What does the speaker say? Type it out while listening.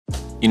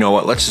You know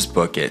what? Let's just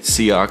book it.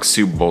 Seahawks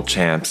Super Bowl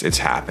champs. It's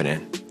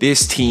happening.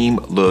 This team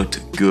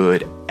looked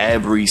good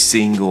every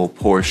single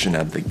portion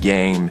of the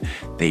game.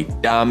 They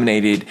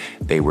dominated.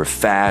 They were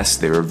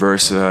fast. They were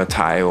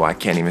versatile. I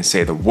can't even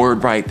say the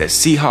word right. The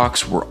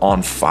Seahawks were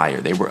on fire.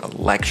 They were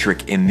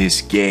electric in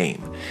this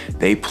game.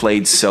 They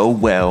played so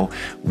well.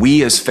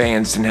 We as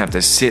fans didn't have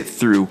to sit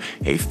through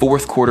a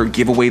fourth quarter,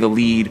 give away the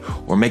lead,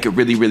 or make it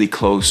really, really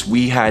close.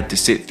 We had to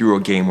sit through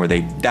a game where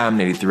they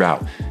dominated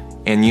throughout.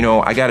 And you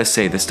know, I gotta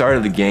say, the start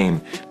of the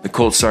game, the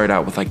Colts started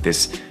out with like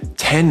this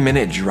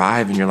 10-minute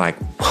drive, and you're like,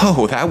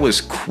 whoa, that was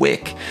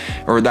quick,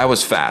 or that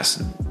was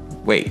fast.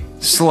 Wait,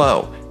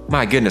 slow.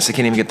 My goodness, I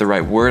can't even get the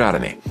right word out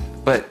of me.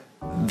 But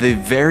the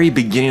very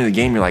beginning of the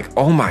game, you're like,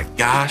 oh my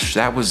gosh,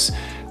 that was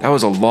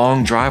a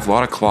long drive, a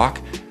lot of clock.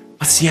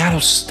 But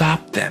Seattle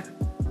stopped them,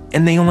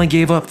 and they only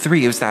gave up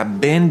 3. It was that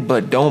bend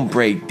but don't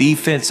break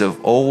defense of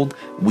old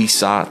we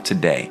saw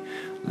today.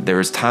 There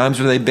was times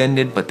where they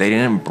bended, but they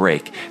didn't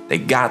break. They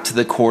got to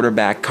the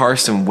quarterback,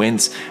 Carson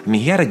Wentz. I mean,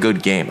 he had a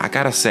good game. I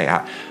gotta say,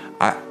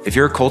 if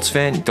you're a Colts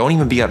fan, don't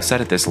even be upset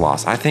at this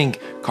loss. I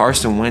think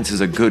Carson Wentz is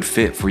a good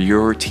fit for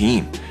your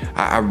team.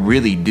 I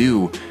really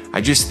do.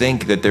 I just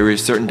think that there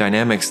is certain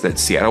dynamics that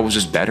Seattle was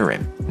just better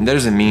in. And that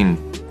doesn't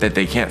mean that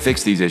they can't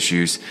fix these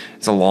issues.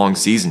 It's a long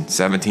season,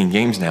 17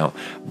 games now.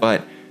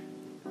 But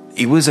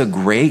it was a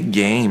great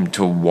game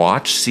to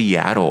watch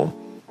Seattle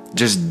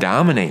just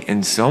dominate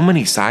in so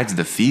many sides of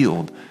the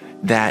field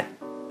that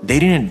they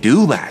didn't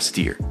do last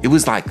year. It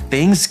was like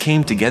things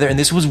came together, and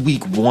this was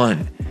week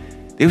 1.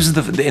 It was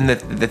the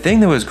thing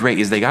that was great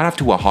is they got off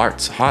to a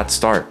hot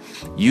start.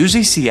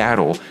 Usually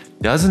Seattle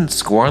doesn't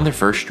score on their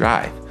first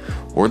drive,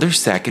 or their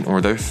second,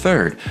 or their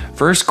third.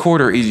 First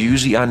quarter is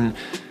usually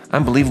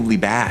unbelievably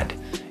bad.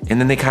 And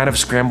then they kind of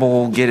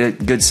scramble, get a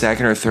good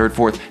second or third,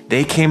 fourth.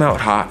 They came out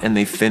hot and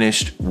they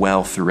finished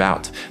well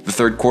throughout. The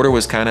third quarter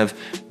was kind of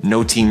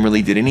no team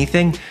really did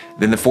anything.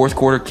 Then the fourth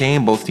quarter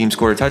came, both teams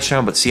scored a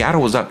touchdown, but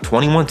Seattle was up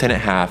 21-10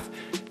 at half.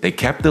 They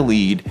kept the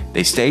lead,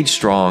 they stayed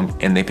strong,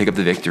 and they pick up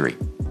the victory.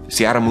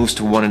 Seattle moves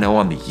to 1-0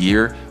 on the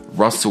year.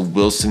 Russell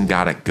Wilson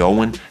got it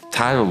going.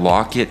 Tyler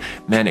Lockett,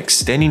 man,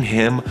 extending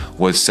him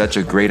was such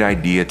a great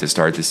idea to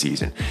start the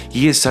season.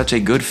 He is such a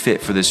good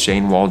fit for this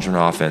Shane Waldron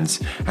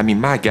offense. I mean,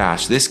 my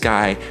gosh, this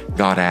guy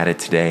got at it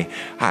today.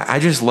 I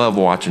just love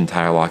watching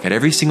Tyler Lockett.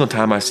 Every single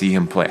time I see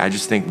him play, I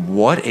just think,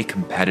 what a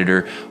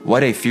competitor,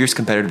 what a fierce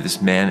competitor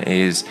this man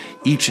is.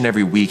 Each and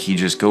every week, he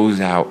just goes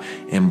out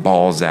and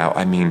balls out.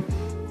 I mean,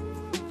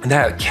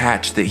 that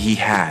catch that he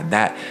had,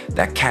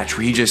 that catch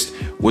where he just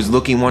was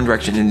looking one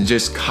direction and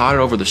just caught it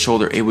over the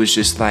shoulder, it was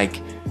just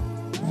like,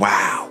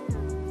 wow,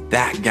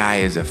 that guy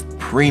is a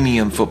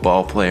premium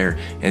football player.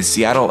 And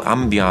Seattle, I'm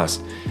going to be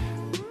honest,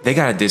 they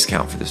got a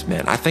discount for this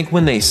man. I think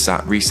when they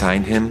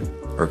re-signed him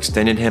or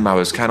extended him, I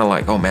was kind of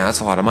like, oh man, that's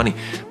a lot of money.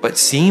 But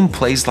seeing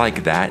plays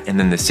like that and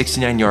then the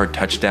 69-yard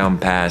touchdown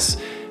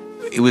pass,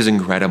 it was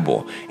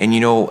incredible. And you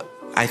know,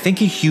 I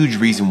think a huge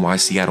reason why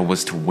Seattle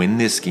was to win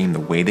this game the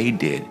way they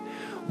did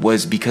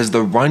was because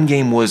the run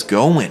game was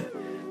going.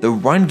 The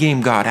run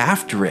game got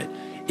after it.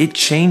 It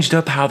changed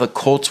up how the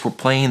Colts were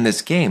playing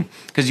this game.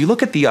 Because you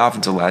look at the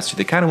offensive last year,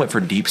 they kind of went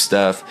for deep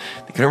stuff.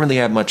 They couldn't really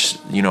have much,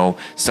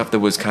 stuff that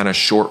was kind of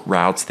short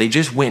routes. They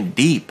just went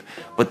deep.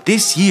 But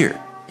this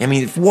year, I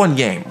mean, it's one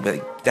game.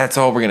 But that's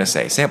all we're going to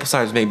say. Sample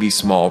size may be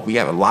small. We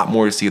have a lot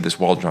more to see of this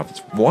WALDRON offense.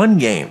 One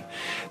game,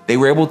 they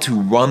were able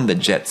to run the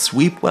jet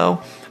sweep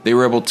well. They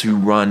were able to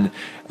run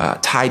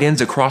tight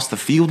ends across the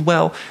field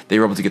well. They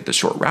were able to get the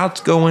short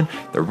routes going.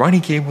 The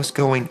running game was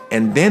going.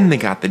 And then they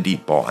got the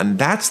deep ball. And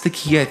that's the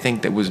key, I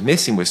think, that was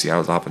missing with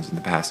Seattle's offense in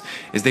the past,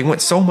 is they went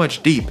so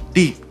much deep.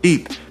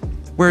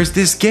 Whereas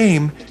this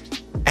game,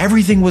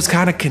 everything was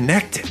kind of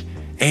connected.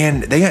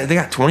 And they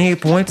got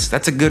 28 points.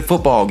 That's a good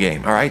football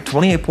game, all right?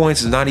 28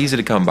 points is not easy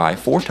to come by.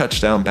 4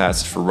 touchdown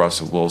passes for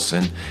Russell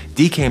Wilson.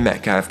 DK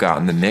Metcalf got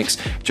in the mix.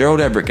 Gerald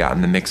Everett got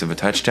in the mix of a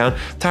touchdown.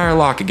 Tyler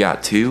Lockett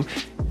got 2.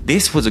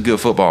 This was a good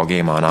football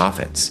game on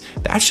offense.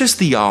 That's just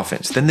the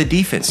offense. Then the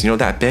defense,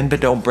 that bend but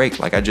don't break,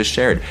 like I just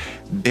shared.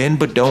 Bend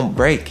but don't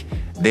break.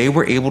 They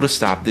were able to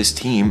stop this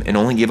team and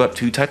only give up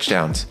 2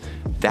 touchdowns.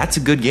 That's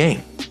a good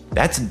game.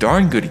 That's a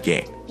darn good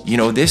game.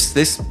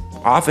 This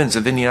offense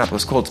of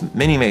Indianapolis Colts,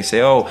 many may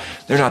say, oh,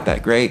 they're not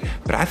that great,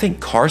 but I think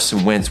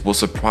Carson Wentz will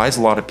surprise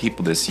a lot of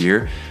people this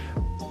year.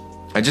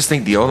 I just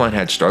think the O-line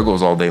had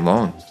struggles all day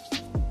long.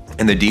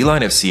 And the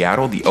D-line of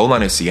Seattle, the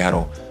O-line of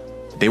Seattle,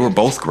 they were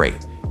both great.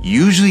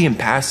 Usually in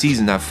past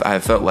seasons,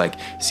 I've felt like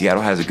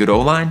Seattle has a good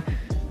O-line.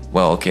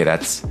 Well, okay,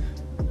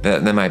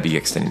 that might be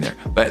extending there.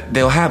 But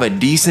they'll have a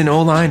decent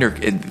O-line, or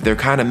they're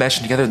kind of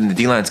meshing together, and the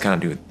D-line's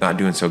kind of not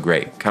doing so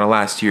great. Kind of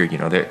last year,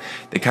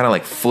 they kind of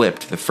like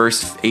flipped. The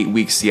first 8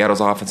 weeks, Seattle's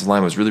offensive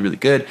line was really, really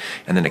good,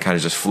 and then it kind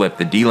of just flipped.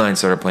 The D-line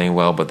started playing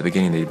well, but at the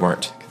beginning they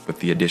weren't,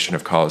 with the addition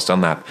of Carlos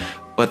Dunlap.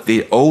 But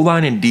the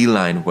O-line and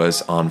D-line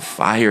was on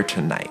fire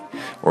tonight,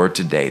 or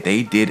today.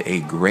 They did a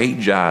great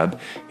job,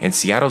 and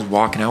Seattle's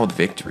walking out with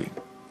victory.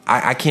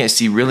 I can't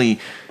see really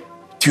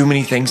too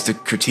many things to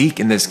critique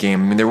in this game.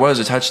 I mean, there was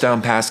a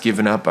touchdown pass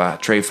given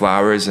up, Trey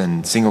Flowers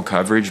and single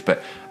coverage,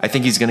 but I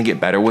think he's going to get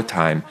better with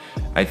time.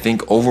 I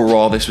think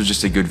overall this was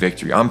just a good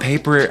victory. On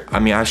paper, I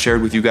mean, I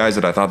shared with you guys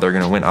that I thought they were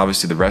going to win.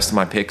 Obviously, the rest of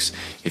my picks,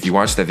 if you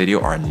watch that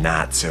video, are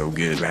not so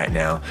good right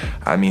now.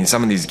 I mean,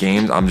 some of these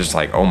games, I'm just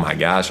like, oh my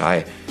gosh,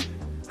 I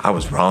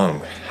was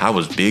wrong. I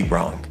was big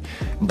wrong.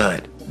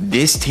 But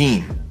this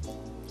team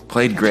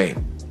played great.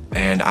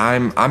 And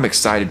I'm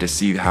excited to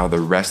see how the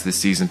rest of the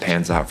season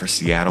pans out for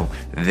Seattle.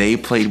 They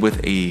played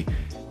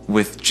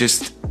with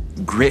just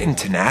grit and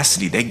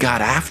tenacity. They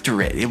got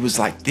after it. It was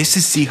like, this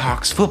is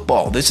Seahawks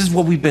football. This is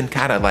what we've been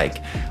kind of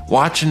like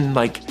watching.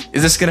 Like,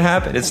 is this gonna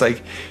happen? It's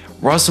like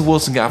Russell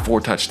Wilson got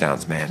 4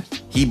 touchdowns, man.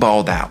 He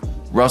balled out.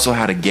 Russell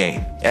had a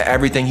game.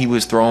 Everything he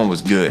was throwing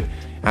was good.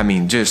 I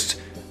mean, just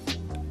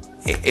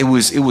it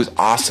was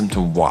awesome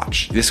to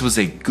watch. This was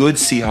a good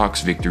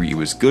Seahawks victory. It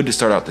was good to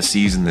start out the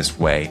season this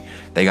way.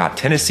 They got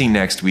Tennessee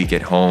next week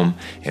at home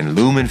in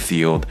Lumen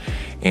Field.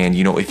 And,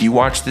 you know, if you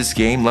watch this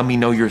game, let me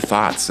know your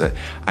thoughts.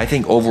 I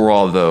think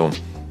overall, though,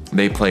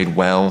 they played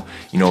well.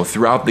 You know,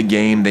 throughout the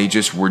game, they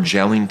just were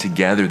gelling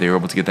together. They were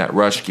able to get that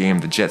rush game,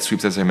 the jet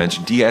sweeps, as I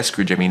mentioned. D.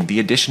 Eskridge, I mean, the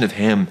addition of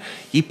him,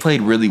 he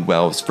played really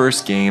well. His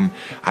first game,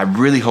 I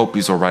really hope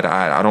he's all right.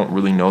 I don't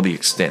really know the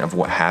extent of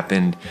what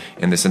happened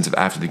in the sense of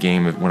after the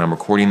game when I'm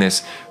recording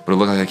this, but it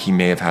looked like he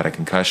may have had a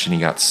concussion. He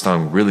got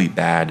stung really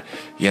bad.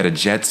 He had a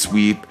jet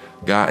sweep,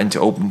 got into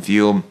open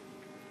field,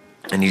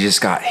 and he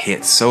just got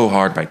hit so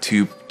hard by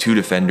two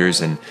defenders,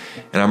 and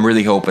I'm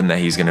really hoping that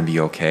he's going to be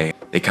okay.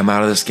 They come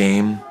out of this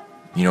game.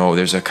 You know,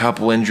 there's a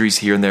couple injuries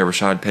here and there.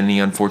 Rashad Penny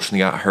unfortunately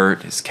got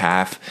hurt, his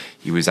calf.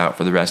 He was out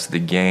for the rest of the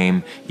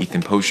game.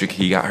 Ethan Poshik,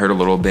 he got hurt a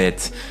little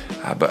bit.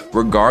 But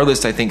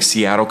regardless, I think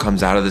Seattle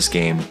comes out of this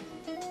game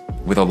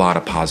with a lot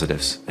of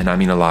positives. And I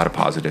mean a lot of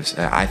positives.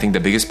 I think the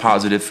biggest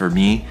positive for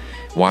me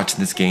watching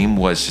this game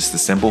was just the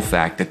simple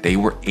fact that they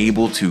were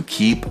able to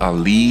keep a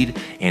lead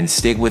and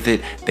stick with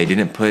it. They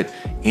didn't put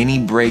any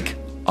brake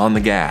on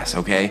the gas,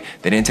 okay?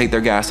 They didn't take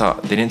their gas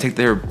off. They didn't take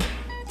their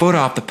foot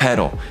off the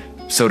pedal,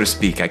 so to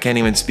speak. I can't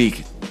even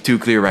speak too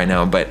clear right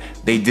now, but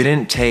they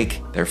didn't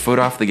take their foot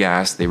off the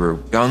gas. They were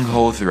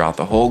gung-ho throughout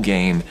the whole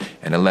game,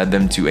 and it led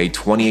them to a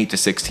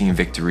 28-16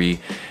 victory.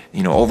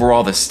 You know,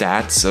 overall, the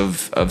stats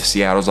of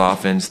Seattle's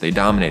offense, they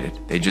dominated.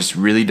 They just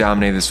really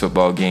dominated this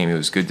football game. It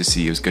was good to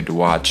see. It was good to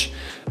watch.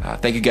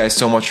 Thank you guys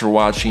so much for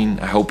watching.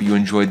 I hope you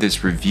enjoyed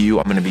this review.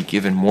 I'm going to be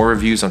giving more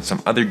reviews on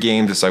some other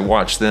games as I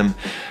watch them.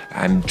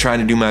 I'm trying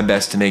to do my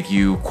best to make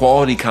you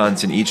quality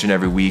content each and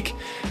every week.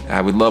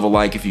 I would love a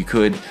like if you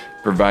could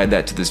provide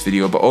that to this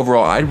video, but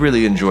overall, I'd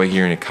really enjoy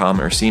hearing a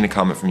comment or seeing a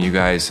comment from you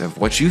guys of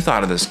what you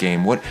thought of this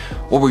game. What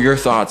were your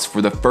thoughts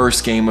for the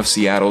first game of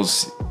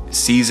Seattle's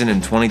season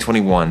in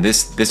 2021?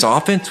 This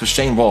offense with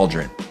Shane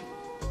Waldron.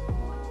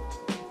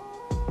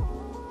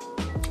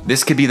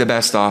 This could be the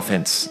best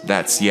offense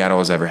that Seattle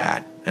has ever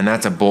had, and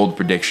that's a bold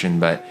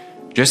prediction, but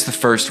just the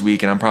first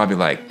week, and I'm probably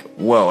like,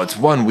 whoa, it's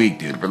 1 week,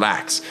 dude,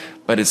 relax.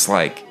 But it's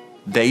like,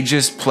 they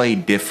just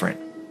played different.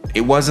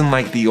 It wasn't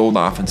like the old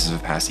offenses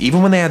of past.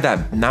 Even when they had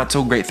that not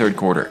so great third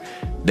quarter,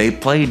 they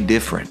played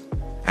different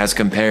as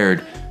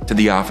compared to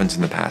the offense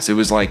in the past. It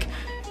was like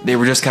they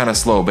were just kind of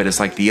slow, but it's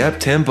like the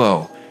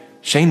up-tempo.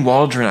 Shane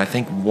Waldron, I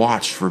think,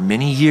 watched for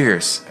many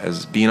years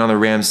as being on the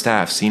Rams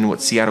staff, seeing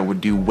what Seattle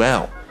would do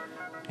well.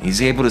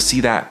 He's able to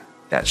see that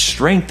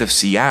strength of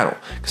Seattle,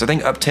 because I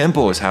think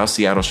up-tempo is how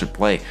Seattle should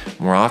play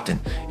more often.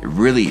 It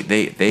really,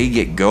 they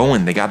get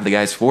going. They got the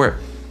guys for it.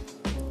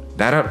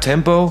 That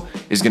up-tempo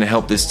is going to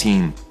help this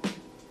team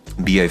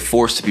be a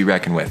force to be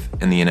reckoned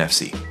with in the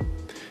NFC.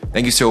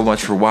 Thank you so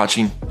much for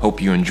watching.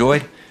 Hope you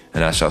enjoyed,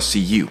 and I shall see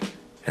you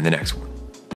in the next one.